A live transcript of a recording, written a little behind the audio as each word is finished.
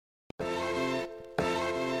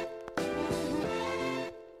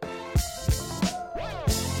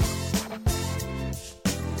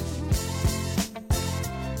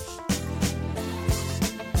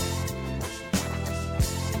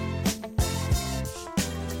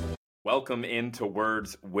Welcome into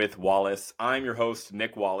Words with Wallace. I'm your host,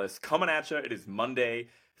 Nick Wallace, coming at you. It is Monday,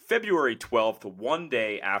 February 12th, one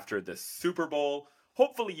day after the Super Bowl.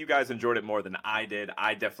 Hopefully you guys enjoyed it more than I did.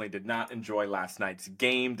 I definitely did not enjoy last night's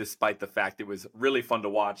game, despite the fact it was really fun to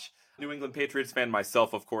watch. New England Patriots fan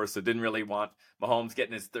myself, of course, so didn't really want Mahomes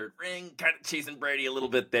getting his third ring, kind of chasing Brady a little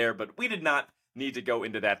bit there, but we did not need to go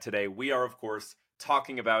into that today. We are, of course,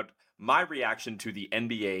 talking about my reaction to the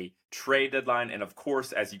NBA trade deadline, and of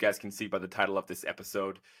course, as you guys can see by the title of this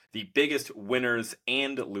episode, the biggest winners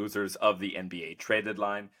and losers of the NBA trade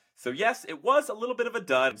deadline. So yes, it was a little bit of a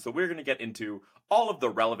dud, so we're going to get into all of the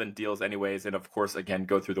relevant deals anyways, and of course, again,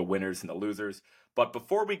 go through the winners and the losers. But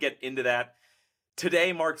before we get into that,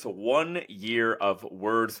 today marks 1 year of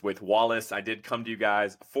Words with Wallace. I did come to you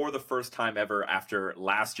guys for the first time ever after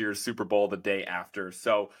last year's Super Bowl the day after.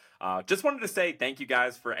 So just wanted to say thank you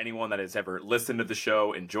guys for anyone that has ever listened to the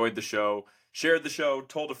show, enjoyed the show, shared the show,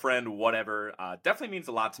 told a friend, whatever. Definitely means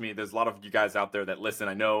a lot to me. There's a lot of you guys out there that listen.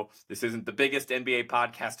 I know this isn't the biggest NBA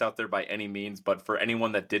podcast out there by any means, but for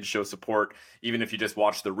anyone that did show support, even if you just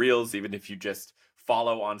watch the reels, even if you just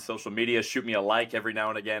follow on social media, shoot me a like every now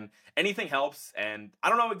and again. Anything helps. And I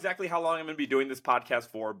don't know exactly how long I'm going to be doing this podcast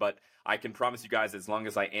for, but I can promise you guys, as long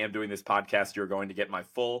as I am doing this podcast, you're going to get my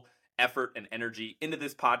full effort and energy into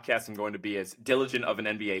this podcast. I'm going to be as diligent of an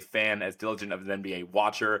NBA fan, as diligent of an NBA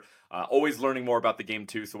watcher, always learning more about the game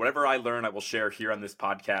too. So whatever I learn, I will share here on this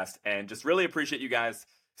podcast, and just really appreciate you guys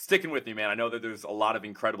sticking with me, man. I know that there's a lot of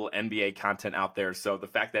incredible NBA content out there. So the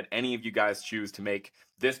fact that any of you guys choose to make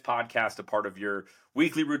this podcast a part of your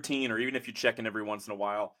weekly routine, or even if you check in every once in a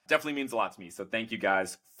while, definitely means a lot to me. So thank you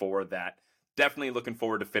guys for that. Definitely looking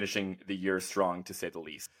forward to finishing the year strong, to say the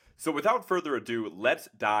least. So without further ado, let's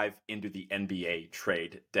dive into the NBA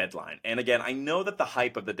trade deadline. And again, I know that the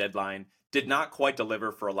hype of the deadline did not quite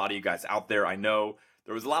deliver for a lot of you guys out there. I know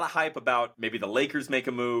there was a lot of hype about maybe the Lakers make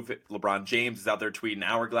a move. LeBron James is out there tweeting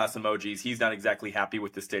hourglass emojis. He's not exactly happy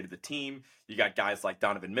with the state of the team. You got guys like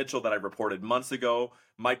Donovan Mitchell that I reported months ago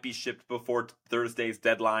might be shipped before Thursday's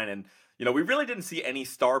deadline. And we really didn't see any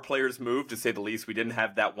star players move, to say the least. We didn't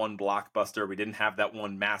have that one blockbuster. We didn't have that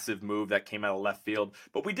one massive move that came out of left field.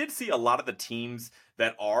 But we did see a lot of the teams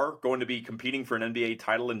that are going to be competing for an NBA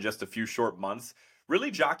title in just a few short months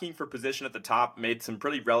really jockeying for position at the top, made some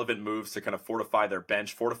pretty relevant moves to kind of fortify their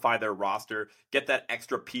bench, fortify their roster, get that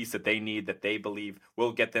extra piece that they need, that they believe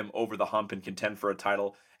will get them over the hump and contend for a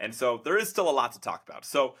title. And so there is still a lot to talk about.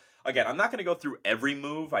 So again, I'm not going to go through every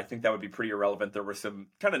move. I think that would be pretty irrelevant. There were some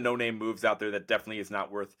kind of no-name moves out there that definitely is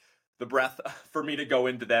not worth the breath for me to go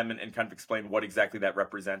into them and kind of explain what exactly that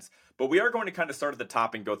represents. But we are going to kind of start at the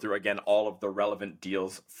top and go through, again, all of the relevant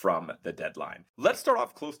deals from the deadline. Let's start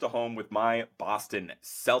off close to home with my Boston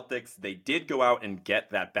Celtics. They did go out and get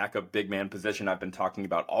that backup big man position I've been talking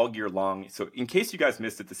about all year long. So in case you guys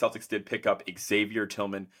missed it, the Celtics did pick up Xavier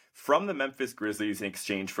Tillman from the Memphis Grizzlies in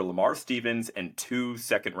exchange for Lamar Stevens and 2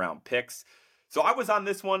 second-round picks. So I was on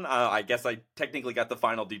this one. I guess I technically got the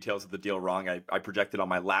final details of the deal wrong. I projected on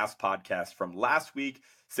my last podcast from last week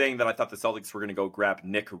saying that I thought the Celtics were going to go grab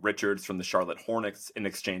Nick Richards from the Charlotte Hornets in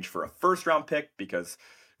exchange for a first-round pick because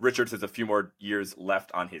Richards has a few more years left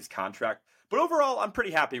on his contract. But overall, I'm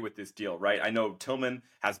pretty happy with this deal, right? I know Tillman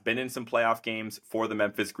has been in some playoff games for the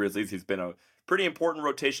Memphis Grizzlies. He's been a pretty important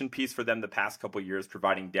rotation piece for them the past couple years,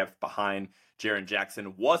 providing depth behind Jaren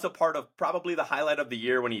Jackson. Was a part of probably the highlight of the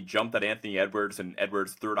year when he jumped at Anthony Edwards and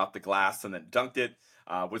Edwards threw it off the glass and then dunked it.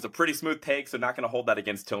 Was a pretty smooth take, so not going to hold that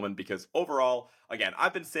against Tillman because overall, again,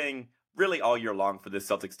 I've been saying really all year long for this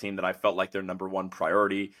Celtics team that I felt like their number one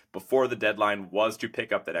priority before the deadline was to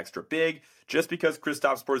pick up that extra big, just because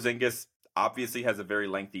Kristaps Porzingis obviously has a very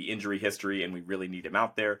lengthy injury history and we really need him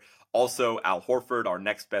out there. Also, Al Horford, our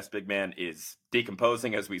next best big man, is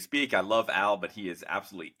decomposing as we speak. I love Al, but he is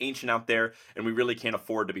absolutely ancient out there, and we really can't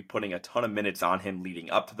afford to be putting a ton of minutes on him leading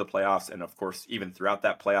up to the playoffs, and of course, even throughout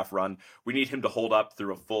that playoff run. We need him to hold up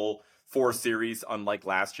through a full 4 series, unlike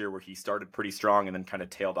last year where he started pretty strong and then kind of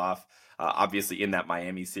tailed off, obviously in that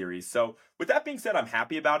Miami series. So with that being said, I'm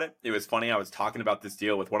happy about it. It was funny. I was talking about this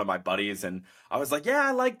deal with one of my buddies and I was like, yeah,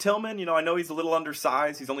 I like Tillman. I know he's a little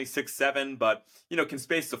undersized. He's only 6'7", but, can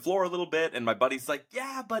space the floor a little bit. And my buddy's like,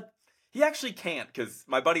 yeah, but he actually can't, because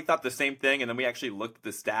my buddy thought the same thing. And then we actually looked at the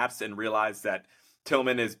stats and realized that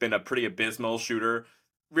Tillman has been a pretty abysmal shooter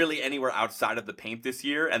really anywhere outside of the paint this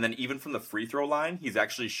year. And then even from the free throw line, he's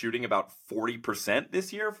actually shooting about 40%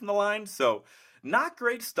 this year from the line. So not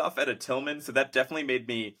great stuff at a Tillman. So that definitely made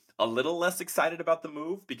me a little less excited about the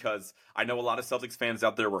move, because I know a lot of Celtics fans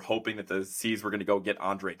out there were hoping that the C's were going to go get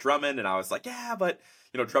Andre Drummond. And I was like, yeah, but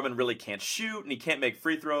Drummond really can't shoot and he can't make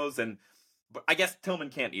free throws. And But I guess Tillman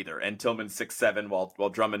can't either, and Tillman's 6'7", while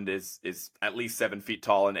Drummond is at least 7 feet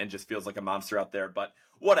tall and just feels like a monster out there. But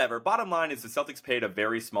whatever. Bottom line is the Celtics paid a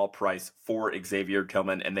very small price for Xavier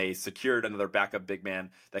Tillman, and they secured another backup big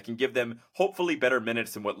man that can give them hopefully better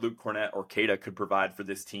minutes than what Luke Cornett or Queta could provide for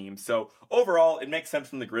this team. So overall, it makes sense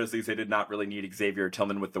from the Grizzlies. They did not really need Xavier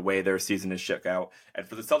Tillman with the way their season is shook out, and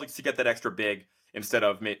for the Celtics to get that extra big instead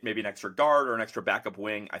of maybe an extra guard or an extra backup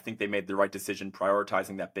wing, I think they made the right decision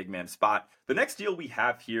prioritizing that big man spot. The next deal we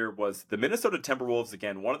have here was the Minnesota Timberwolves,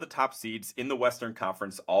 again, one of the top seeds in the Western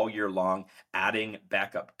Conference all year long, adding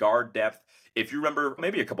backup guard depth. If you remember,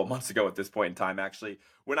 maybe a couple months ago at this point in time, actually,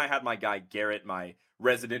 when I had my guy Garrett, my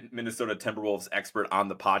resident Minnesota Timberwolves expert, on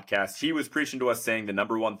the podcast, he was preaching to us saying the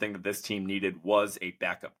number one thing that this team needed was a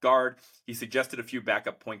backup guard. He suggested a few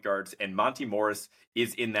backup point guards, and Monty Morris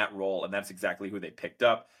is in that role, and that's exactly who they picked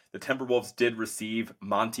up. The Timberwolves did receive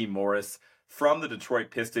Monty Morris from the Detroit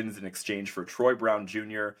Pistons in exchange for Troy Brown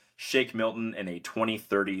Jr., Shake Milton, and a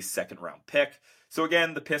 2030 second-round pick. So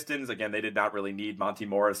again, the Pistons, they did not really need Monty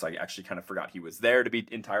Morris. I actually kind of forgot he was there, to be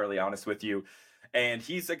entirely honest with you. And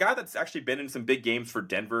he's a guy that's actually been in some big games for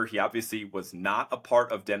Denver. He obviously was not a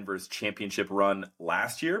part of Denver's championship run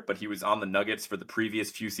last year, but he was on the Nuggets for the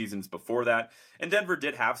previous few seasons before that. And Denver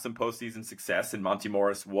did have some postseason success, and Monty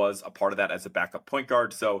Morris was a part of that as a backup point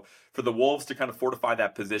guard. So for the Wolves to kind of fortify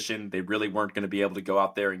that position, they really weren't going to be able to go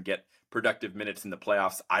out there and get productive minutes in the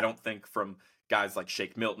playoffs, I don't think, from guys like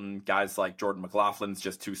Shake Milton, guys like Jordan McLaughlin's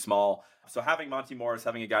just too small. So having Monty Morris,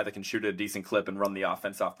 having a guy that can shoot at a decent clip and run the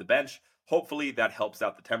offense off the bench, hopefully that helps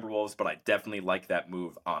out the Timberwolves, but I definitely like that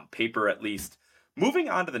move on paper at least. Moving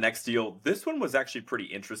on to the next deal, this one was actually pretty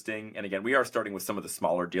interesting. And again, we are starting with some of the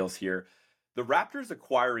smaller deals here. The Raptors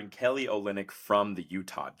acquiring Kelly Olynyk from the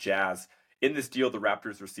Utah Jazz. In this deal, the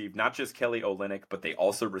Raptors received not just Kelly Olynyk, but they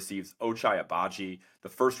also received Ochai Agbaji, the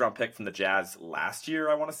first-round pick from the Jazz last year,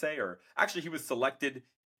 I want to say. Or actually, he was selected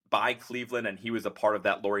by Cleveland, and he was a part of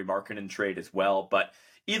that Lauri Markkanen trade as well. But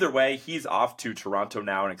either way, he's off to Toronto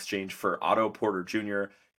now in exchange for Otto Porter Jr.,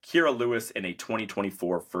 Kira Lewis, and a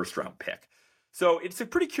 2024 first-round pick. So it's a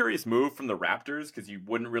pretty curious move from the Raptors because you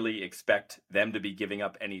wouldn't really expect them to be giving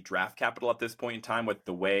up any draft capital at this point in time with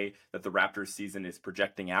the way that the Raptors season is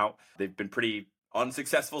projecting out. They've been pretty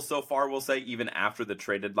unsuccessful so far, we'll say, even after the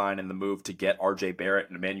trade deadline and the move to get RJ Barrett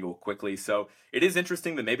and Emmanuel Quickley. So it is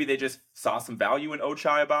interesting that maybe they just saw some value in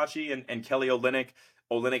Ochai Agbaji and Kelly Olynyk.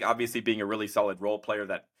 Olynyk obviously being a really solid role player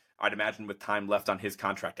that I'd imagine with time left on his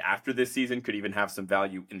contract after this season could even have some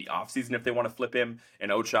value in the offseason if they want to flip him.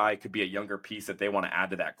 And Ochai could be a younger piece that they want to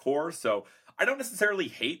add to that core. So I don't necessarily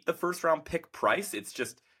hate the first round pick price. It's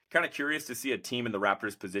just kind of curious to see a team in the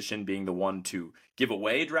Raptors position being the one to give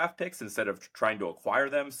away draft picks instead of trying to acquire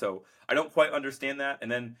them. So I don't quite understand that.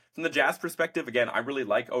 And then from the Jazz perspective, again, I really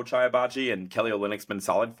like Ochai Agbaji, and Kelly Olynyk's been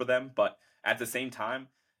solid for them. But at the same time,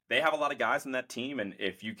 they have a lot of guys in that team, and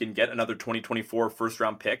if you can get another 2024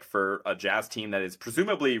 first-round pick for a Jazz team that is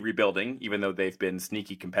presumably rebuilding, even though they've been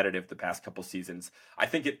sneaky competitive the past couple seasons, I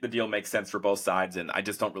think the deal makes sense for both sides, and I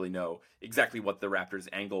just don't really know exactly what the Raptors'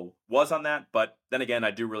 angle was on that. But then again,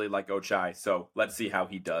 I do really like Ochai, so let's see how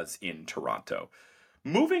he does in Toronto.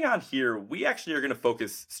 Moving on here, we actually are going to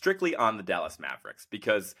focus strictly on the Dallas Mavericks,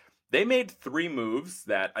 because they made 3 moves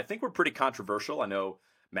that I think were pretty controversial. I know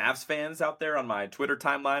Mavs fans out there on my Twitter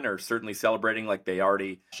timeline are certainly celebrating like they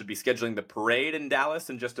already should be scheduling the parade in Dallas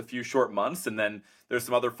in just a few short months. And then there's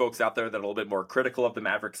some other folks out there that are a little bit more critical of the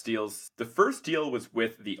Mavericks deals. The first deal was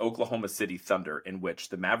with the Oklahoma City Thunder, in which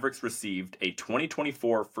the Mavericks received a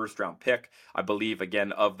 2024 first-round pick, I believe,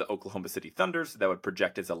 again, of the Oklahoma City Thunder. So that would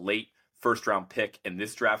project as a late first-round pick in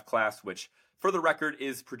this draft class, which, for the record,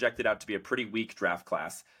 is projected out to be a pretty weak draft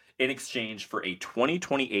class, in exchange for a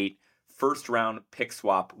 2028 first round pick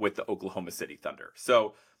swap with the Oklahoma City Thunder.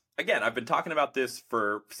 So again, I've been talking about this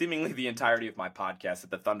for seemingly the entirety of my podcast,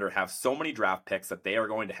 that the Thunder have so many draft picks that they are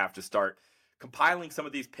going to have to start compiling some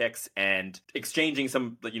of these picks and exchanging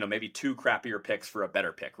some, maybe 2 crappier picks for a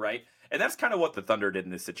better pick, right? And that's kind of what the Thunder did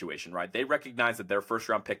in this situation, right? They recognized that their first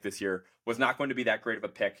round pick this year was not going to be that great of a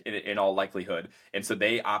pick in all likelihood. And so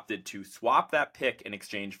they opted to swap that pick in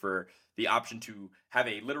exchange for the option to have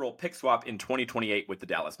a literal pick swap in 2028 with the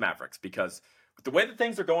Dallas Mavericks. Because with the way that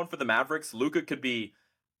things are going for the Mavericks, Luka could be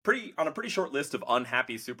on a pretty short list of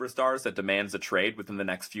unhappy superstars that demands a trade within the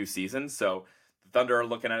next few seasons. So the Thunder are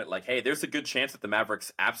looking at it like, hey, there's a good chance that the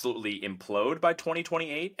Mavericks absolutely implode by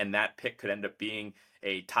 2028, and that pick could end up being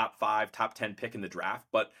a top 5, top 10 pick in the draft,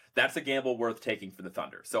 but that's a gamble worth taking for the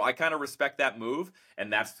Thunder. So I kind of respect that move,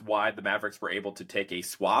 and that's why the Mavericks were able to take a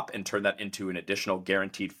swap and turn that into an additional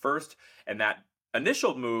guaranteed first. And that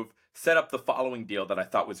initial move set up the following deal that I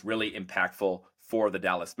thought was really impactful for the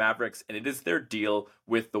Dallas Mavericks, and it is their deal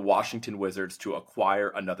with the Washington Wizards to acquire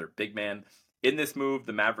another big man. In this move,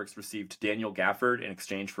 the Mavericks received Daniel Gafford in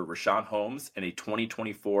exchange for Richaun Holmes and a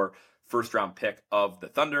 2024 first round pick of the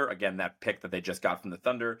Thunder. Again, that pick that they just got from the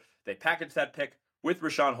Thunder. They packaged that pick with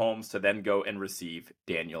Richaun Holmes to then go and receive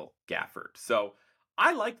Daniel Gafford. So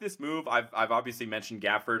I like this move. I've obviously mentioned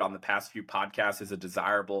Gafford on the past few podcasts as a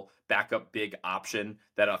desirable backup big option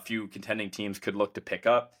that a few contending teams could look to pick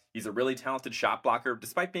up. He's a really talented shot blocker,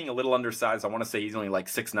 despite being a little undersized. I want to say he's only like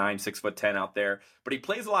 6'9", 6'10" out there, but he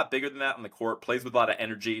plays a lot bigger than that on the court, plays with a lot of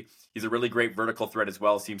energy. He's a really great vertical threat as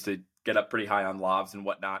well, seems to get up pretty high on lobs and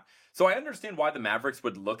whatnot. So I understand why the Mavericks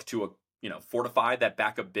would look to, fortify that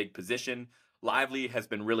backup big position. Lively has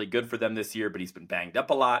been really good for them this year, but he's been banged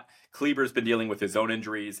up a lot. Kleber's been dealing with his own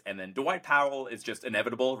injuries. And then Dwight Powell is just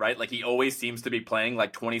inevitable, right? Like he always seems to be playing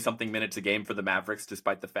like 20-something minutes a game for the Mavericks,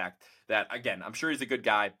 despite the fact that, again, I'm sure he's a good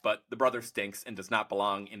guy, but the brother stinks and does not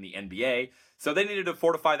belong in the NBA. So they needed to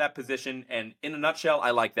fortify that position. And in a nutshell,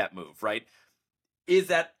 I like that move, right?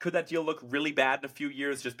 Could that deal look really bad in a few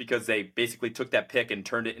years just because they basically took that pick and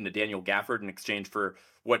turned it into Daniel Gafford in exchange for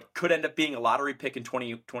what could end up being a lottery pick in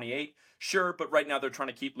 2028? Sure, but right now they're trying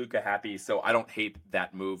to keep Luka happy, so I don't hate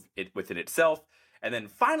that move within itself. And then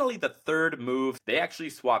finally, the third move, they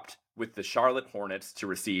actually swapped with the Charlotte Hornets to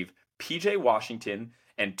receive PJ Washington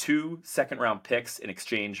and 2 second-round picks in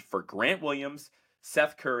exchange for Grant Williams,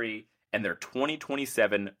 Seth Curry, and their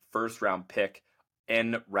 2027 first-round pick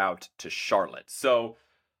en route to Charlotte. So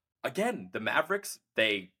again, the Mavericks,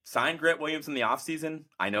 they signed Grant Williams in the offseason.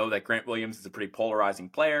 I know that Grant Williams is a pretty polarizing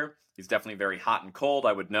player. He's definitely very hot and cold.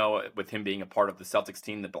 I would know with him being a part of the Celtics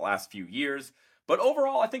team the last few years. But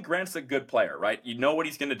overall, I think Grant's a good player, right? You know what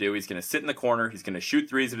he's going to do. He's going to sit in the corner. He's going to shoot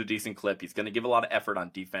threes at a decent clip. He's going to give a lot of effort on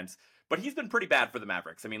defense. But he's been pretty bad for the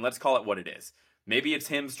Mavericks. I mean, let's call it what it is. Maybe it's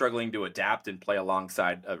him struggling to adapt and play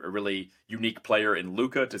alongside a really unique player in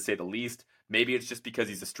Luka, to say the least. Maybe it's just because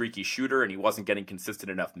he's a streaky shooter and he wasn't getting consistent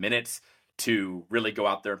enough minutes to really go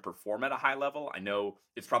out there and perform at a high level. I know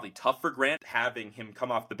it's probably tough for Grant having him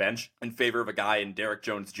come off the bench in favor of a guy in Derrick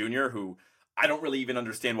Jones Jr., who I don't really even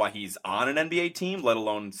understand why he's on an NBA team, let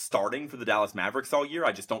alone starting for the Dallas Mavericks all year.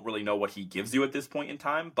 I just don't really know what he gives you at this point in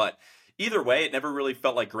time. But either way, it never really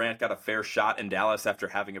felt like Grant got a fair shot in Dallas after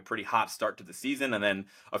having a pretty hot start to the season. And then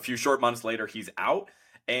a few short months later, he's out.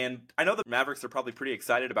 And I know the Mavericks are probably pretty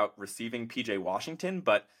excited about receiving PJ Washington,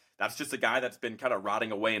 but that's just a guy that's been kind of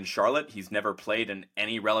rotting away in Charlotte. He's never played in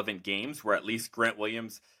any relevant games, where at least Grant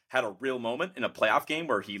Williams had a real moment in a playoff game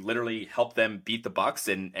where he literally helped them beat the Bucks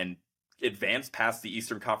and advance past the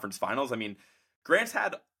Eastern Conference Finals. I mean, Grant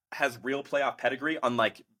has real playoff pedigree,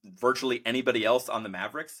 unlike virtually anybody else on the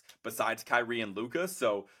Mavericks besides Kyrie and Luka.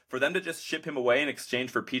 So for them to just ship him away in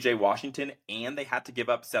exchange for PJ Washington, and they had to give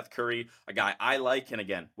up Seth Curry, a guy I like, and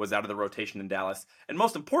again, was out of the rotation in Dallas. And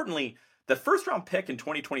most importantly, the first round pick in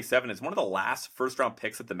 2027 is one of the last first round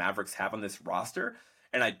picks that the Mavericks have on this roster.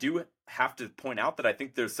 And I do have to point out that I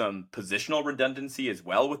think there's some positional redundancy as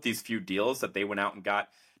well with these few deals that they went out and got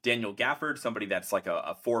Daniel Gafford, somebody that's like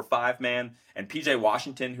a 4-5 man, and PJ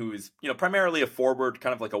Washington, who is, primarily a forward,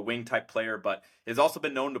 kind of like a wing type player, but has also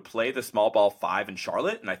been known to play the small ball 5 in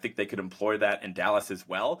Charlotte. And I think they could employ that in Dallas as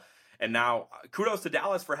well. And now, kudos to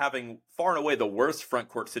Dallas for having far and away the worst front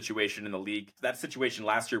court situation in the league. That situation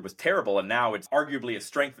last year was terrible, and now it's arguably a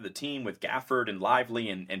strength of the team with Gafford and Lively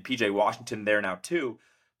and PJ Washington there now too.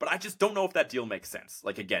 But I just don't know if that deal makes sense.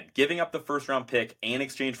 Like, again, giving up the first round pick in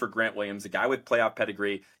exchange for Grant Williams, a guy with playoff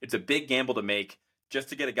pedigree, it's a big gamble to make just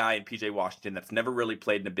to get a guy in PJ Washington that's never really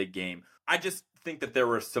played in a big game. I just think that there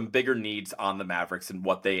were some bigger needs on the Mavericks and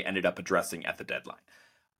what they ended up addressing at the deadline.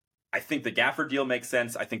 I think the Gafford deal makes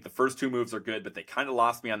sense. I think the first two moves are good, but they kind of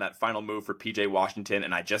lost me on that final move for PJ Washington.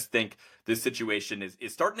 And I just think this situation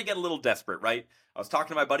is starting to get a little desperate, right? I was talking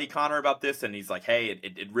to my buddy Connor about this, and he's like, hey,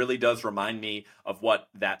 it really does remind me of what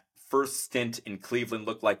that first stint in Cleveland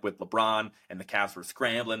looked like with LeBron, and the Cavs were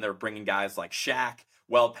scrambling. They were bringing guys like Shaq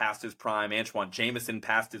well past his prime, Antoine Jameson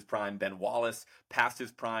past his prime, Ben Wallace past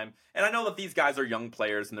his prime. And I know that these guys are young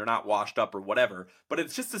players and they're not washed up or whatever, but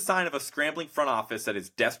it's just a sign of a scrambling front office that is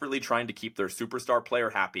desperately trying to keep their superstar player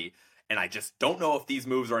happy. And I just don't know if these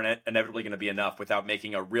moves are inevitably going to be enough without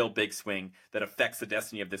making a real big swing that affects the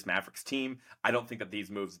destiny of this Mavericks team. I don't think that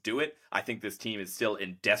these moves do it. I think this team is still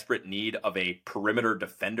in desperate need of a perimeter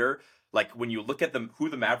defender. Like, when you look at who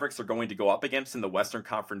the Mavericks are going to go up against in the Western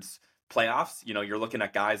Conference playoffs, you're looking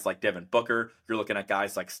at guys like Devin Booker, you're looking at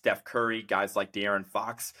guys like Steph Curry, guys like De'Aaron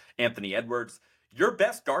Fox, Anthony Edwards. Your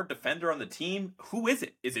best guard defender on the team, who is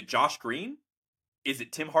it? Is it Josh Green? Is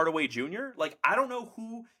it Tim Hardaway Jr.? Like, I don't know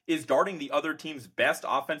who is guarding the other team's best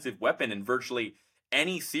offensive weapon in virtually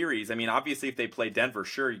any series. I mean, obviously, if they play Denver,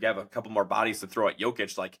 sure, you have a couple more bodies to throw at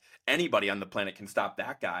Jokic. Like, anybody on the planet can stop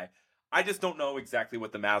that guy. I just don't know exactly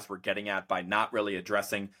what the Mavs were getting at by not really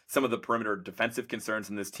addressing some of the perimeter defensive concerns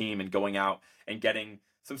in this team and going out and getting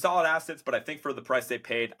some solid assets. But I think for the price they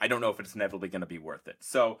paid, I don't know if it's inevitably going to be worth it.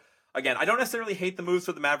 So, again, I don't necessarily hate the moves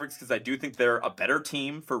for the Mavericks because I do think they're a better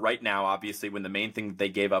team for right now, obviously, when the main thing they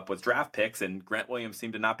gave up was draft picks and Grant Williams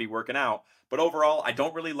seemed to not be working out. But overall, I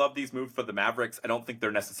don't really love these moves for the Mavericks. I don't think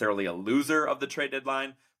they're necessarily a loser of the trade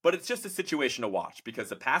deadline, but it's just a situation to watch because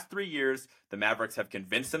the past 3 years, the Mavericks have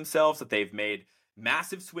convinced themselves that they've made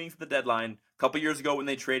massive swings at the deadline. A couple years ago when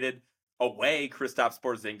they traded away Kristaps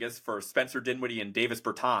Porzingis for Spencer Dinwiddie and Davis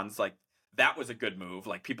Bertans, like, that was a good move.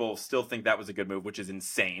 Like, people still think that was a good move, which is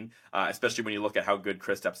insane, especially when you look at how good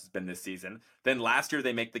Kristaps has been this season. Then last year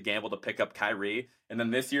they make the gamble to pick up Kyrie, and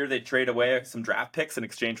then this year they trade away some draft picks in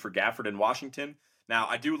exchange for Gafford in Washington. Now,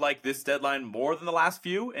 I do like this deadline more than the last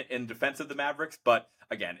few in defense of the Mavericks, but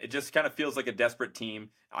again, it just kind of feels like a desperate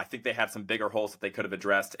team. I think they had some bigger holes that they could have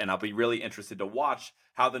addressed, and I'll be really interested to watch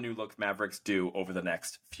how the new look Mavericks do over the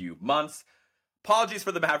next few months. Apologies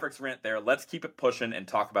for the Mavericks rant there. Let's keep it pushing and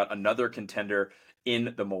talk about another contender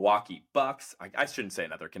in the Milwaukee Bucks. I shouldn't say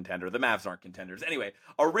another contender. The Mavs aren't contenders. Anyway,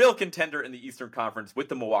 a real contender in the Eastern Conference with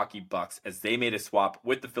the Milwaukee Bucks as they made a swap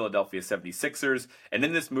with the Philadelphia 76ers. And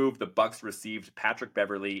in this move, the Bucks received Patrick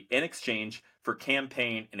Beverley in exchange for Cam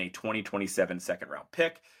Payne in a 2027 second-round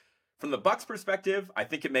pick. From the Bucks' perspective, I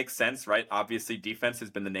think it makes sense, right? Obviously, defense has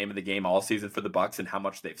been the name of the game all season for the Bucks and how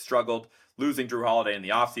much they've struggled. Losing Jrue Holiday in the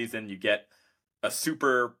offseason, you get a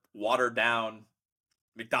super watered down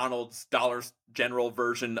McDonald's Dollar General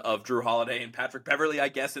version of Jrue Holiday and Patrick Beverley, I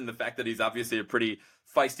guess, in the fact that he's obviously a pretty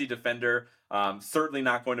feisty defender. Certainly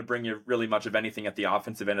not going to bring you really much of anything at the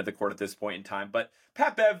offensive end of the court at this point in time. But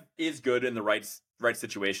Pat Bev is good in the right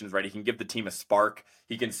situations, right? He can give the team a spark.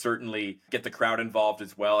 He can certainly get the crowd involved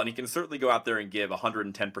as well. And he can certainly go out there and give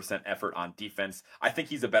 110% effort on defense. I think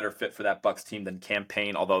he's a better fit for that Bucks team than Cam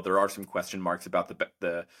Payne, although there are some question marks about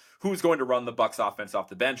the who's going to run the Bucks offense off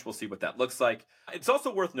the bench. We'll see what that looks like. It's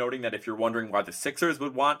also worth noting that if you're wondering why the Sixers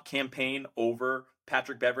would want Cam Payne over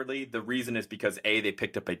Patrick Beverley, the reason is because A, they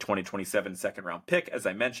picked up a 2027 second round pick, as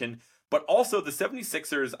I mentioned, but also the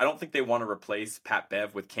 76ers, I don't think they want to replace Pat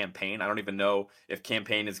Bev with Cam Payne. I don't even know if Cam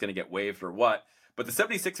Payne is going to get waived or what. But the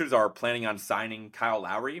 76ers are planning on signing Kyle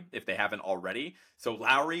Lowry if they haven't already. So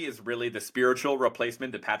Lowry is really the spiritual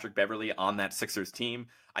replacement to Patrick Beverley on that Sixers team.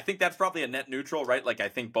 I think that's probably a net neutral, right? Like, I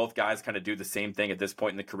think both guys kind of do the same thing at this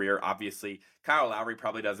point in the career. Obviously, Kyle Lowry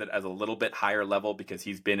probably does it as a little bit higher level because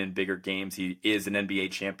he's been in bigger games. He is an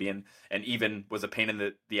NBA champion and even was a pain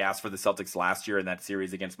in the ass for the Celtics last year in that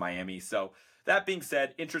series against Miami. So that being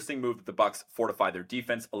said, interesting move that the Bucks fortify their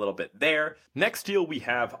defense a little bit there. Next deal we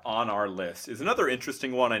have on our list is another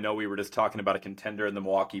interesting one. I know we were just talking about a contender in the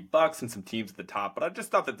Milwaukee Bucks and some teams at the top, but I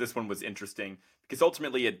just thought that this one was interesting because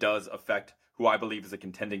ultimately it does affect who I believe is a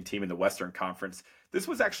contending team in the Western Conference. This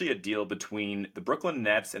was actually a deal between the Brooklyn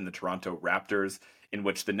Nets and the Toronto Raptors in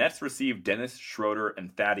which the Nets received Dennis Schroeder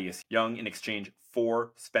and Thaddeus Young in exchange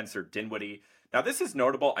for Spencer Dinwiddie. Now, this is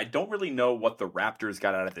notable. I don't really know what the Raptors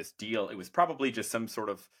got out of this deal. It was probably just some sort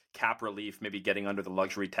of cap relief, maybe getting under the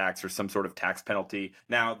luxury tax or some sort of tax penalty.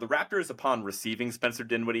 Now, the Raptors, upon receiving Spencer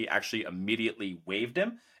Dinwiddie, actually immediately waived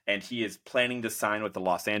him, and he is planning to sign with the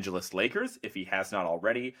Los Angeles Lakers if he has not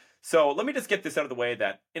already. So let me just get this out of the way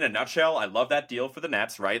that, in a nutshell, I love that deal for the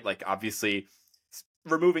Nets, right? Like, obviously,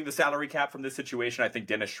 removing the salary cap from this situation, I think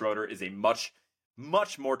Dennis Schroeder is a much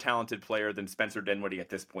more talented player than Spencer Dinwiddie at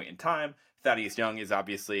this point in time. Thaddeus Young is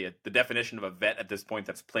obviously the definition of a vet at this point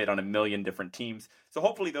that's played on a million different teams. So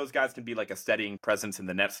hopefully those guys can be like a steadying presence in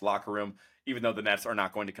the Nets locker room, even though the Nets are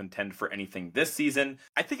not going to contend for anything this season.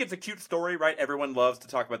 I think it's a cute story, right? Everyone loves to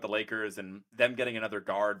talk about the Lakers and them getting another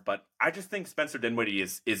guard, but I just think Spencer Dinwiddie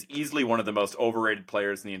is easily one of the most overrated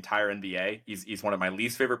players in the entire NBA. He's one of my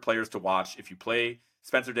least favorite players to watch. If you play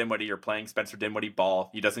Spencer Dinwiddie, you're playing Spencer Dinwiddie ball.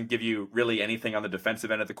 He doesn't give you really anything on the defensive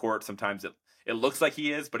end of the court. Sometimes it looks like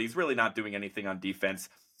he is, but he's really not doing anything on defense.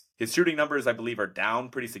 His shooting numbers, I believe, are down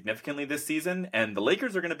pretty significantly this season, and the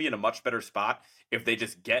Lakers are going to be in a much better spot if they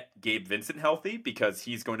just get Gabe Vincent healthy, because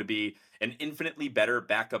he's going to be an infinitely better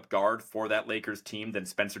backup guard for that Lakers team than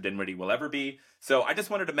Spencer Dinwiddie will ever be. So I just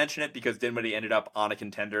wanted to mention it because Dinwiddie ended up on a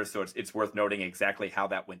contender, so it's worth noting exactly how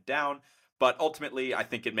that went down. But ultimately, I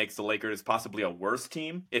think it makes the Lakers possibly a worse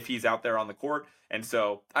team if he's out there on the court. And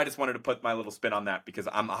so I just wanted to put my little spin on that because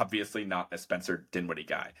I'm obviously not a Spencer Dinwiddie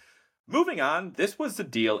guy. Moving on, this was the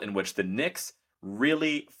deal in which the Knicks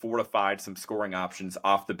really fortified some scoring options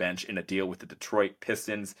off the bench in a deal with the Detroit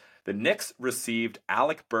Pistons. The Knicks received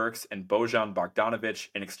Alec Burks and Bojan Bogdanovic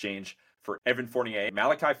in exchange for Evan Fournier,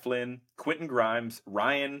 Malachi Flynn, Quentin Grimes,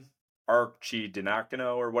 Ryan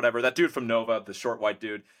Archidinakino or whatever, that dude from Nova, the short white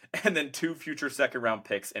dude, and then 2 future second round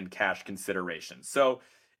picks and cash considerations. So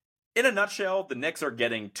in a nutshell, the Knicks are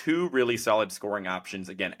getting 2 really solid scoring options.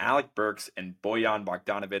 Again, Alec Burks and Bojan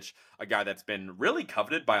Bogdanovic, a guy that's been really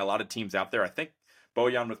coveted by a lot of teams out there. I think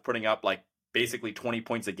Bojan was putting up like basically 20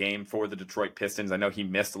 points a game for the Detroit Pistons. I know he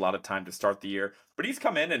missed a lot of time to start the year, but he's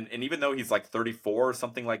come in and even though he's like 34 or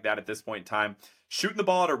something like that at this point in time, shooting the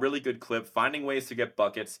ball at a really good clip, finding ways to get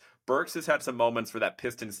buckets. Burks has had some moments for that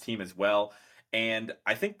Pistons team as well. And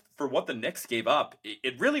I think for what the Knicks gave up,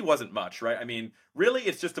 it really wasn't much, right? I mean, really,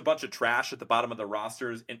 it's just a bunch of trash at the bottom of the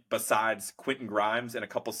rosters besides Quentin Grimes and a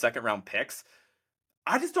couple second round picks.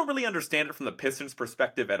 I just don't really understand it from the Pistons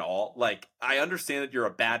perspective at all. Like, I understand that you're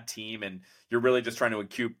a bad team and you're really just trying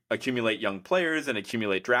to accumulate young players and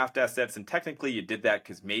accumulate draft assets. And technically you did that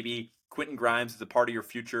because maybe Quentin Grimes is a part of your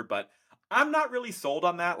future, but I'm not really sold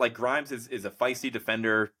on that. Like, Grimes is a feisty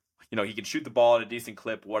defender. You know, he can shoot the ball at a decent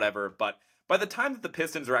clip, whatever, but by the time that the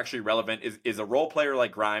Pistons are actually relevant, is a role player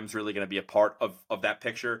like Grimes really going to be a part of that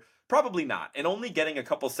picture? Probably not. And only getting a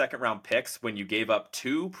couple second round picks when you gave up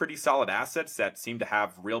 2 pretty solid assets that seem to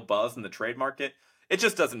have real buzz in the trade market, it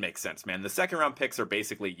just doesn't make sense, man. The second round picks are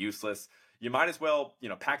basically useless. You might as well,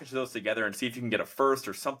 package those together and see if you can get a first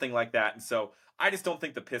or something like that. And so I just don't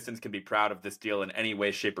think the Pistons can be proud of this deal in any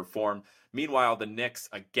way, shape, or form. Meanwhile, the Knicks,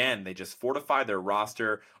 again, they just fortify their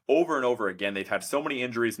roster over and over again. They've had so many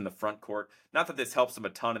injuries in the front court. Not that this helps them a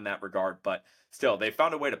ton in that regard, but still, they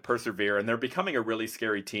found a way to persevere, and they're becoming a really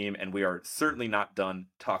scary team, and we are certainly not done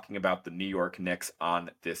talking about the New York Knicks on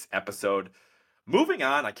this episode. Moving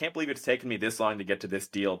on, I can't believe it's taken me this long to get to this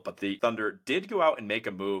deal, but the Thunder did go out and make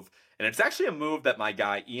a move, and it's actually a move that my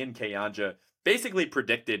guy Ian Kayanja basically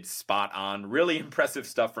predicted spot on. Really impressive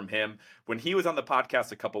stuff from him. When he was on the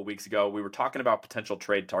podcast a couple weeks ago, we were talking about potential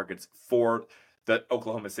trade targets for the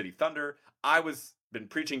Oklahoma City Thunder. I was been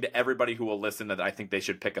preaching to everybody who will listen that I think they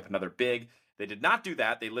should pick up another big. They did not do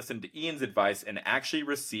that. They listened to Ian's advice and actually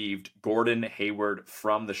received Gordon Hayward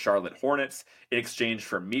from the Charlotte Hornets in exchange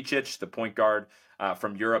for Micic, the point guard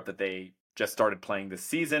from Europe that they just started playing this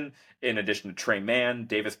season, in addition to Trey Mann,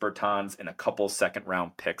 Davis Bertans, and a couple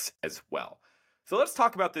second-round picks as well. So let's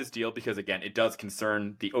talk about this deal because, again, it does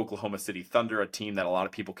concern the Oklahoma City Thunder, a team that a lot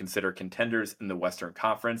of people consider contenders in the Western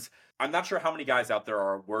Conference. I'm not sure how many guys out there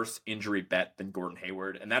are a worse injury bet than Gordon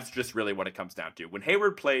Hayward, and that's just really what it comes down to. When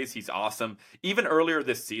Hayward plays, he's awesome. Even earlier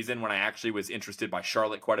this season, when I actually was interested by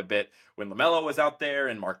Charlotte quite a bit, when LaMelo was out there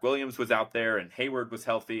and Mark Williams was out there and Hayward was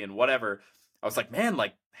healthy and whatever, I was like, man,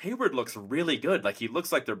 like, Hayward looks really good. Like, he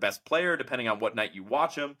looks like their best player, depending on what night you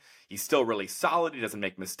watch him. He's still really solid. He doesn't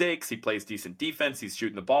make mistakes. He plays decent defense. He's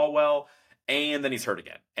shooting the ball well. And then he's hurt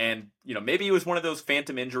again. And, maybe it was one of those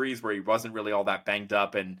phantom injuries where he wasn't really all that banged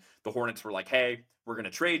up. And the Hornets were like, hey, we're going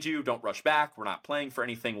to trade you. Don't rush back. We're not playing for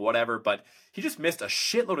anything, whatever. But he just missed a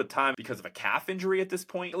shitload of time because of a calf injury at this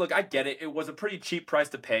point. Look, I get it. It was a pretty cheap price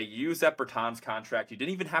to pay. You used that Bertans contract. You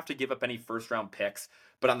didn't even have to give up any first-round picks.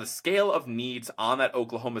 But on the scale of needs on that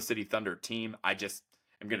Oklahoma City Thunder team, I'm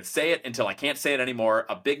going to say it until I can't say it anymore.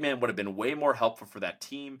 A big man would have been way more helpful for that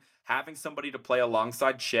team. Having somebody to play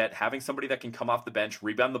alongside Chet, having somebody that can come off the bench,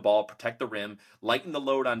 rebound the ball, protect the rim, lighten the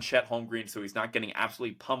load on Chet Holmgren so he's not getting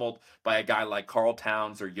absolutely pummeled by a guy like Karl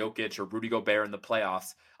Towns or Jokic or Rudy Gobert in the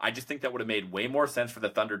playoffs. I just think that would have made way more sense for the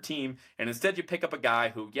Thunder team. And instead you pick up a guy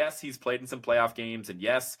who, yes, he's played in some playoff games, and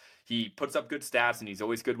yes, he puts up good stats and he's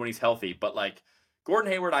always good when he's healthy. But like,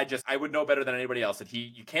 Gordon Hayward, I would know better than anybody else that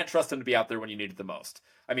you can't trust him to be out there when you need it the most.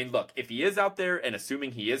 I mean, look, if he is out there and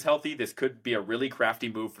assuming he is healthy, this could be a really crafty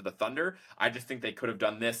move for the Thunder. I just think they could have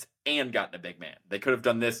done this and gotten a big man. They could have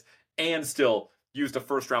done this and still used a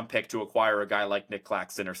first-round pick to acquire a guy like Nick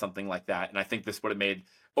Claxton or something like that. And I think this would have made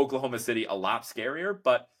Oklahoma City a lot scarier.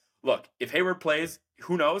 But look, if Hayward plays,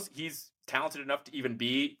 who knows? He's talented enough to even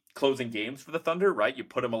be closing games for the Thunder, right? You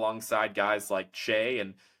put him alongside guys like Shea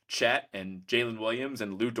and Chet and Jalen Williams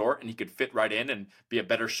and Lou Dort, and he could fit right in and be a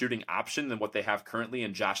better shooting option than what they have currently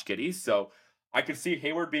in Josh Giddey. So I could see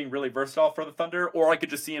Hayward being really versatile for the Thunder, or I could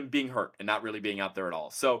just see him being hurt and not really being out there at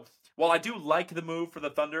all. So while I do like the move for the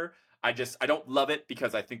Thunder, I don't love it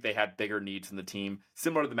because I think they had bigger needs in the team.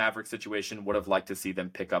 Similar to the Mavericks situation, would have liked to see them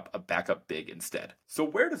pick up a backup big instead. So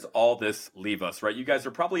where does all this leave us, right? You guys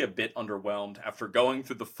are probably a bit underwhelmed after going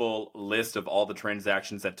through the full list of all the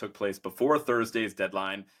transactions that took place before Thursday's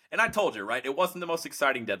deadline. And I told you, right? It wasn't the most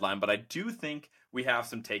exciting deadline, but I do think we have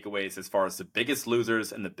some takeaways as far as the biggest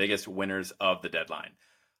losers and the biggest winners of the deadline.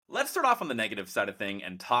 Let's start off on the negative side of thing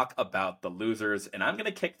and talk about the losers. And I'm going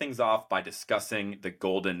to kick things off by discussing the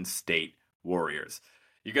Golden State Warriors.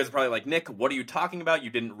 You guys are probably like, Nick, what are you talking about? You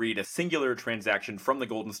didn't read a singular transaction from the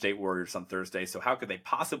Golden State Warriors on Thursday, so how could they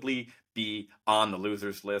possibly be on the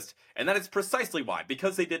losers list? And that is precisely why,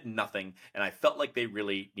 because they did nothing, and I felt like they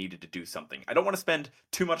really needed to do something. I don't want to spend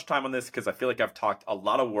too much time on this because I feel like I've talked a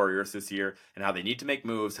lot of Warriors this year and how they need to make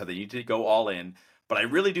moves, how they need to go all in. But I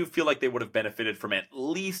really do feel like they would have benefited from at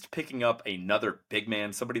least picking up another big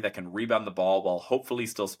man, somebody that can rebound the ball while hopefully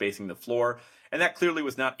still spacing the floor. And that clearly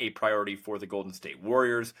was not a priority for the Golden State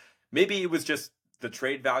Warriors. Maybe it was just the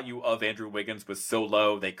trade value of Andrew Wiggins was so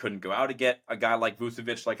low they couldn't go out and get a guy like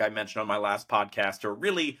Vucevic, like I mentioned on my last podcast, or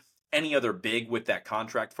really any other big with that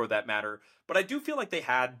contract for that matter. But I do feel like they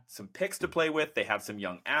had some picks to play with. They had some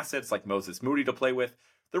young assets like Moses Moody to play with.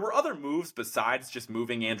 There were other moves besides just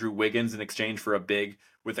moving Andrew Wiggins in exchange for a big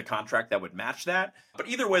with a contract that would match that. But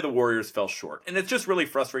either way, the Warriors fell short. And it's just really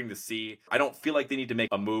frustrating to see. I don't feel like they need to make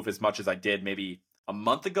a move as much as I did maybe a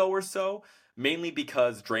month ago or so, mainly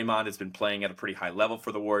because Draymond has been playing at a pretty high level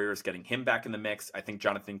for the Warriors, getting him back in the mix. I think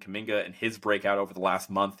Jonathan Kuminga and his breakout over the last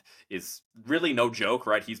month is really no joke,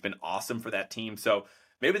 right? He's been awesome for that team. So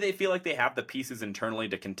maybe they feel like they have the pieces internally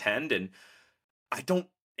to contend. And I don't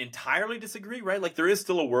entirely disagree, right? Like there is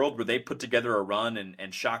still a world where they put together a run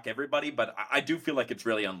and shock everybody, but I do feel like it's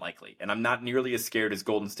really unlikely. And I'm not nearly as scared as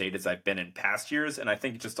Golden State as I've been in past years. And I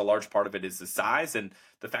think just a large part of it is the size and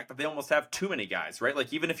the fact that they almost have too many guys, right?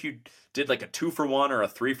 Like even if you did like a 2-for-1 or a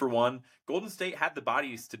 3-for-1, Golden State had the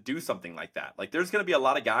bodies to do something like that. Like there's going to be a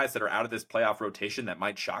lot of guys that are out of this playoff rotation that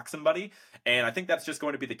might shock somebody. And I think that's just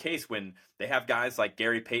going to be the case when they have guys like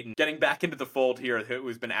Gary Payton getting back into the fold here,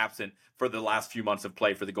 who's been absent for the last few months of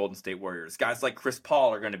play for the Golden State Warriors. Guys like Chris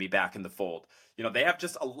Paul are going to be back in the fold. You know, they have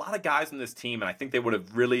just a lot of guys in this team, and I think they would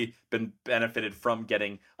have really been benefited from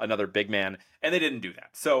getting another big man, and they didn't do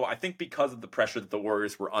that. So I think because of the pressure that the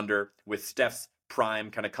Warriors were under with Steph's prime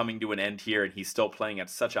kind of coming to an end here, and he's still playing at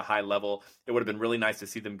such a high level, it would have been really nice to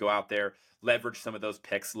see them go out there, leverage some of those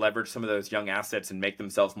picks, leverage some of those young assets, and make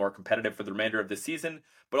themselves more competitive for the remainder of the season.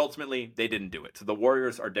 But ultimately, they didn't do it. So the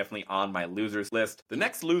Warriors are definitely on my losers list. The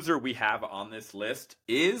next loser we have on this list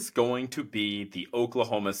is going to be the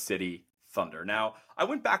Oklahoma City Thunder. Now, I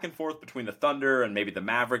went back and forth between the Thunder and maybe the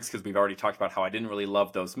Mavericks because we've already talked about how I didn't really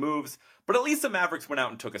love those moves, but at least the Mavericks went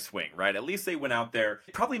out and took a swing, right? At least they went out there,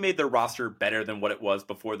 probably made their roster better than what it was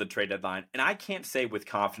before the trade deadline, and I can't say with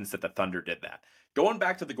confidence that the Thunder did that. Going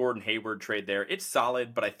back to the Gordon Hayward trade there, it's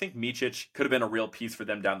solid, but I think Micic could have been a real piece for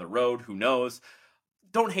them down the road. Who knows?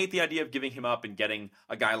 Don't hate the idea of giving him up and getting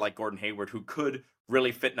a guy like Gordon Hayward who could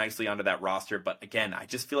really fit nicely onto that roster. But again, I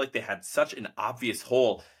just feel like they had such an obvious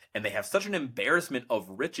hole and they have such an embarrassment of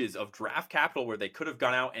riches of draft capital where they could have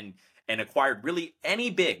gone out and acquired really any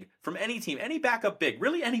big from any team, any backup big,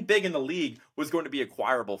 really any big in the league was going to be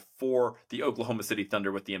acquirable for the Oklahoma City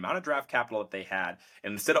Thunder with the amount of draft capital that they had.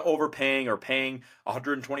 And instead of overpaying or paying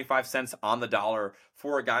 125 cents on the dollar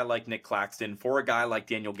for a guy like Nick Claxton, for a guy like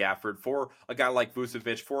Daniel Gafford, for a guy like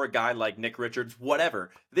Vucevic, for a guy like Nick Richards,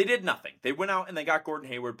 whatever, they did nothing. They went out and they got Gordon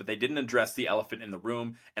Hayward, but they didn't address the elephant in the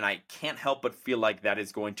room. And I can't help but feel like that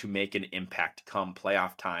is going to make an impact come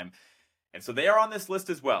playoff time. And so they are on this list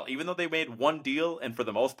as well. Even though they made one deal, and for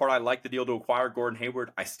the most part, I like the deal to acquire Gordon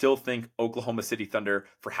Hayward, I still think Oklahoma City Thunder,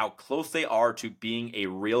 for how close they are to being a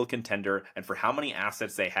real contender and for how many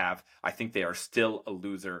assets they have, I think they are still a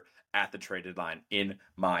loser at the trade deadline, in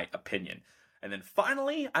my opinion. And then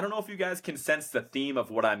finally, I don't know if you guys can sense the theme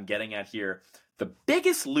of what I'm getting at here. The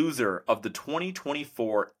biggest loser of the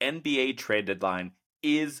 2024 NBA trade deadline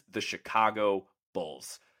is the Chicago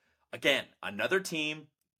Bulls. Again, another team.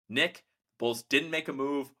 Nick, Bulls didn't make a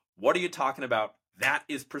move. What are you talking about? That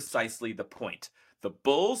is precisely the point. The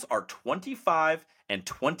Bulls are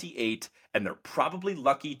 25-28, and they're probably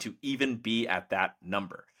lucky to even be at that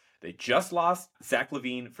number. They just lost Zach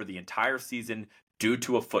LaVine for the entire season due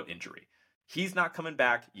to a foot injury. He's not coming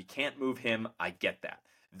back. You can't move him. I get that.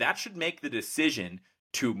 That should make the decision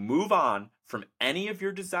to move on from any of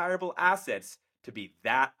your desirable assets to be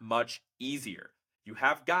that much easier. You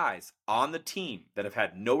have guys on the team that have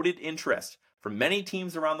had noted interest from many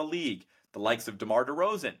teams around the league, the likes of DeMar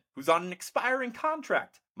DeRozan, who's on an expiring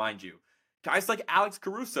contract, mind you. Guys like Alex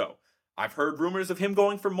Caruso, I've heard rumors of him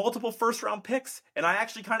going for multiple first round picks, and I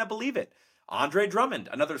actually kind of believe it. Andre Drummond,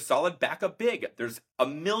 another solid backup big. There's a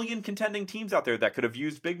million contending teams out there that could have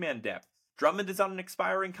used big man depth. Drummond is on an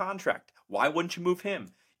expiring contract. Why wouldn't you move him?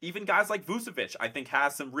 Even guys like Vucevic, I think,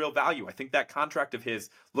 has some real value. I think that contract of his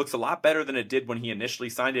looks a lot better than it did when he initially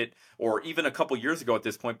signed it, or even a couple years ago at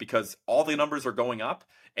this point, because all the numbers are going up,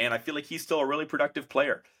 and I feel like he's still a really productive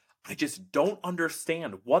player. I just don't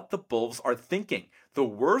understand what the Bulls are thinking. The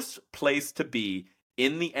worst place to be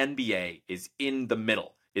in the NBA is in the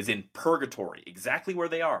middle, is in purgatory, exactly where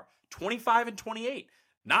they are. 25 and 28.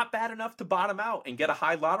 Not bad enough to bottom out and get a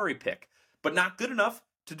high lottery pick, but not good enough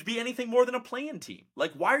to be anything more than a play-in team.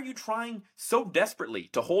 Like, why are you trying so desperately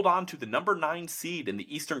to hold on to the number 9 seed in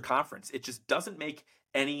the Eastern Conference? It just doesn't make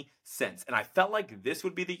any sense. And I felt like this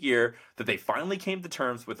would be the year that they finally came to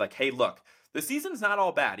terms with, like, hey, look, the season's not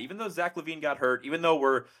all bad. Even though Zach LaVine got hurt, even though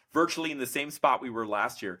we're virtually in the same spot we were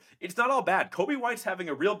last year, it's not all bad. Coby White's having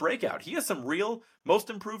a real breakout. He has some real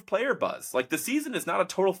most improved player buzz. Like, the season is not a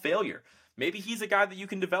total failure. Maybe he's a guy that you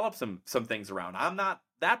can develop some things around. I'm not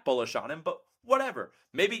that bullish on him, but whatever.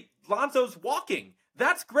 Maybe Lonzo's walking.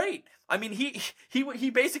 That's great. I mean,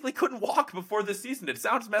 he basically couldn't walk before this season. It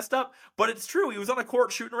sounds messed up, but it's true. He was on a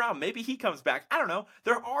court shooting around. Maybe he comes back. I don't know.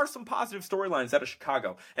 There are some positive storylines out of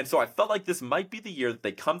Chicago. And so I felt like this might be the year that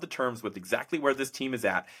they come to terms with exactly where this team is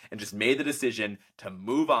at and just made the decision to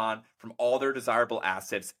move on from all their desirable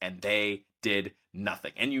assets, and they did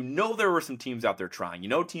nothing. And you know there were some teams out there trying. You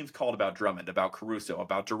know teams called about Drummond, about Caruso,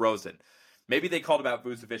 about DeRozan. Maybe they called about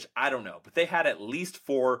Vucevic. I don't know. But they had at least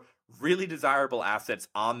 4 really desirable assets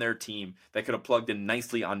on their team that could have plugged in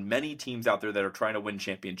nicely on many teams out there that are trying to win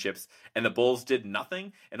championships. And the Bulls did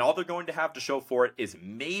nothing. And all they're going to have to show for it is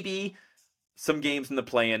maybe some games in the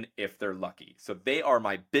play-in if they're lucky. So they are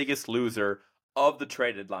my biggest loser of the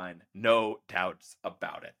trade deadline. No doubts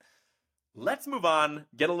about it. Let's move on,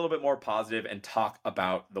 get a little bit more positive, and talk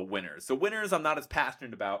about the winners. So winners I'm not as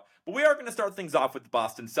passionate about, but we are going to start things off with the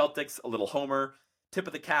Boston Celtics, a little homer, tip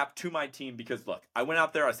of the cap to my team, because look, I went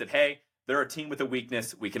out there, I said, hey, they're a team with a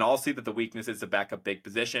weakness. We can all see that the weakness is the backup big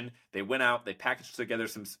position. They went out, they packaged together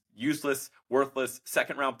some useless, worthless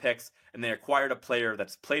second-round picks, and they acquired a player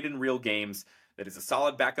that's played in real games, that is a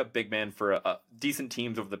solid backup big man for decent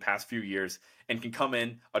teams over the past few years, and can come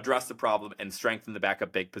in, address the problem, and strengthen the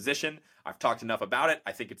backup big position. I've talked enough about it.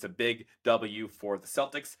 I think it's a big W for the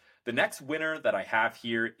Celtics. The next winner that I have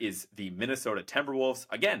here is the Minnesota Timberwolves.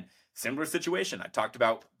 Again, similar situation. I talked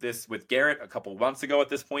about this with Garrett a couple months ago at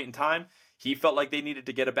this point in time. He felt like they needed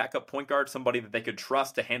to get a backup point guard, somebody that they could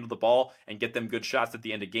trust to handle the ball and get them good shots at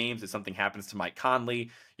the end of games if something happens to Mike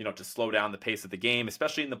Conley, to slow down the pace of the game.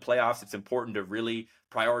 Especially in the playoffs, it's important to really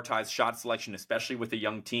prioritize shot selection, especially with a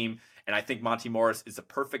young team. And I think Monty Morris is a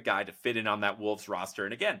perfect guy to fit in on that Wolves roster.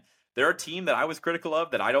 And again, they're a team that I was critical of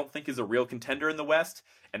that I don't think is a real contender in the West.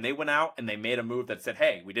 And they went out and they made a move that said,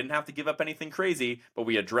 hey, we didn't have to give up anything crazy, but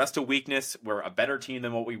we addressed a weakness. We're a better team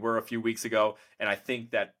than what we were a few weeks ago. And I think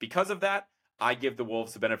that because of that, I give the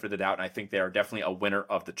Wolves the benefit of the doubt. And I think they are definitely a winner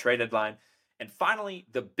of the trade deadline. And finally,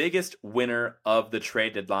 the biggest winner of the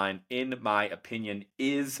trade deadline, in my opinion,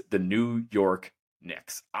 is the New York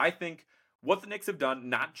Knicks. I think what the Knicks have done,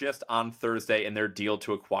 not just on Thursday in their deal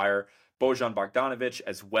to acquire Bojan Bogdanovic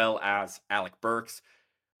as well as Alec Burks,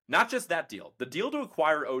 not just that deal. The deal to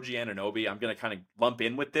acquire OG Anunoby, I'm going to kind of lump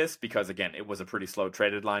in with this because, again, it was a pretty slow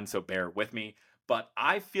trade deadline, so bear with me. But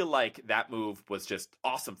I feel like that move was just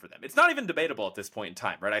awesome for them. It's not even debatable at this point in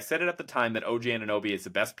time, right? I said it at the time that OG Anunoby is the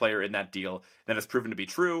best player in that deal. That has proven to be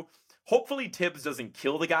true. Hopefully Tibbs doesn't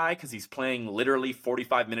kill the guy because he's playing literally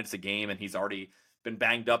 45 minutes a game and he's already been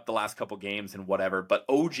banged up the last couple games and whatever. But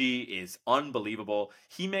OG is unbelievable.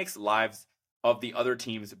 He makes lives of the other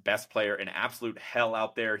team's best player an absolute hell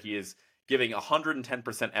out there. He is giving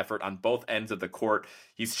 110% effort on both ends of the court.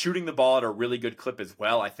 He's shooting the ball at a really good clip as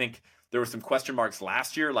well. I think there were some question marks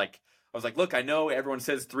last year. I was like, look, I know everyone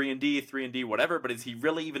says 3-and-D, whatever, but is he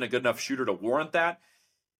really even a good enough shooter to warrant that?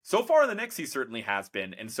 So far in the Knicks, he certainly has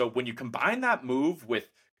been. And so when you combine that move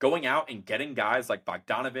with going out and getting guys like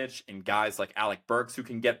Bogdanovic and guys like Alec Burks who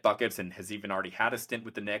can get buckets and has even already had a stint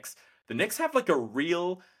with the Knicks have like a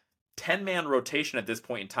real 10-man rotation at this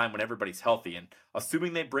point in time when everybody's healthy. And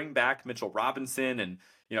assuming they bring back Mitchell Robinson and,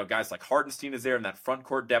 guys like Hardenstein is there and that front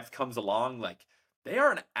court depth comes along, they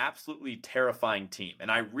are an absolutely terrifying team. And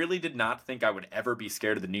I really did not think I would ever be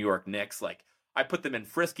scared of the New York Knicks. I put them in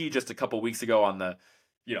frisky just a couple weeks ago on the,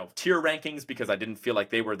 tier rankings because I didn't feel like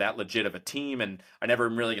they were that legit of a team. And I never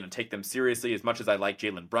am really going to take them seriously as much as I like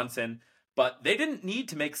Jalen Brunson. But they didn't need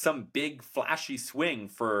to make some big flashy swing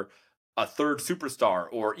for a third superstar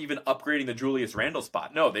or even upgrading the Julius Randle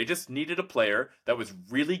spot. No, they just needed a player that was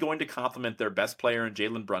really going to complement their best player in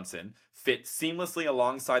Jalen Brunson, fit seamlessly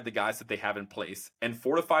alongside the guys that they have in place, and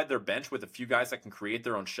fortified their bench with a few guys that can create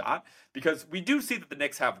their own shot. Because we do see that the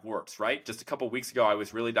Knicks have works, right? Just a couple weeks ago, I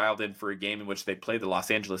was really dialed in for a game in which they played the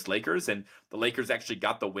Los Angeles Lakers, and the Lakers actually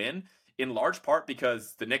got the win, in large part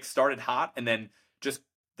because the Knicks started hot and then just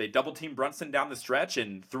they double teamed Brunson down the stretch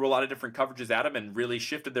and threw a lot of different coverages at him and really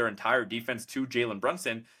shifted their entire defense to Jalen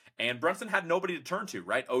Brunson. And Brunson had nobody to turn to,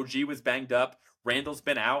 right? OG was banged up. Randall's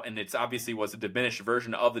been out, and it's obviously was a diminished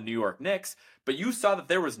version of the New York Knicks. But you saw that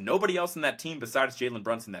there was nobody else in that team besides Jalen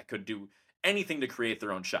Brunson that could do anything to create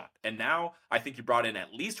their own shot. And now I think you brought in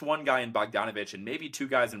at least one guy in Bogdanovich and maybe two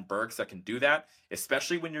guys in Burks that can do that,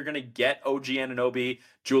 especially when you're going to get OG Anunoby,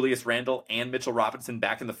 Julius Randle, and Mitchell Robinson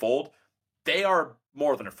back in the fold. They are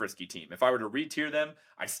more than a frisky team. If I were to re-tier them,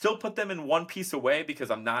 I'd still put them in one piece away because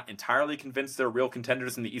I'm not entirely convinced they're real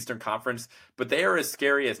contenders in the Eastern Conference, but they are as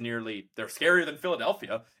scary as they're scarier than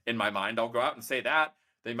Philadelphia in my mind. I'll go out and say that.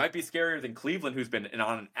 They might be scarier than Cleveland, who's been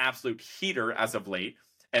on an absolute heater as of late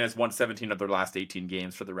and has won 17 of their last 18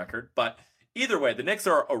 games for the record. But either way, the Knicks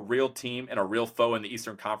are a real team and a real foe in the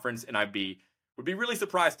Eastern Conference, and would be really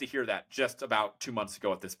surprised to hear that just about 2 months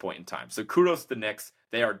ago at this point in time. So kudos to the Knicks.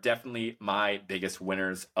 They are definitely my biggest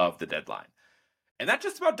winners of the deadline. And that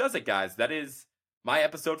just about does it, guys. That is my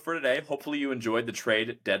episode for today. Hopefully you enjoyed the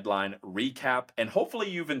trade deadline recap, and hopefully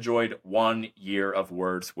you've enjoyed 1 year of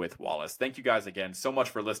Words with Wallace. Thank you guys again so much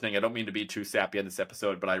for listening. I don't mean to be too sappy on this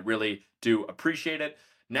episode, but I really do appreciate it.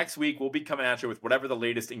 Next week, we'll be coming at you with whatever the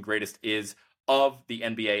latest and greatest is of the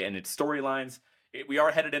NBA and its storylines. We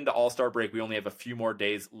are headed into All-Star break. We only have a few more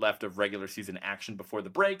days left of regular season action before the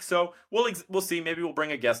break. So we'll see. Maybe we'll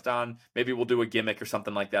bring a guest on. Maybe we'll do a gimmick or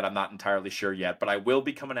something like that. I'm not entirely sure yet, but I will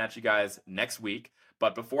be coming at you guys next week.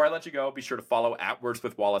 But before I let you go, be sure to follow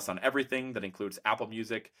 @WordsWithWallace on everything. That includes Apple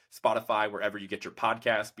Music, Spotify, wherever you get your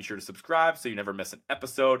podcast. Be sure to subscribe so you never miss an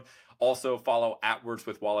episode. Also follow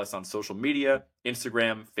 @WordsWithWallace on social media,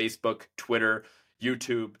 Instagram, Facebook, Twitter,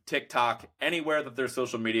 YouTube, TikTok, anywhere that there's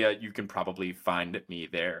social media, you can probably find me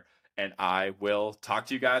there. And I will talk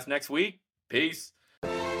to you guys next week. Peace.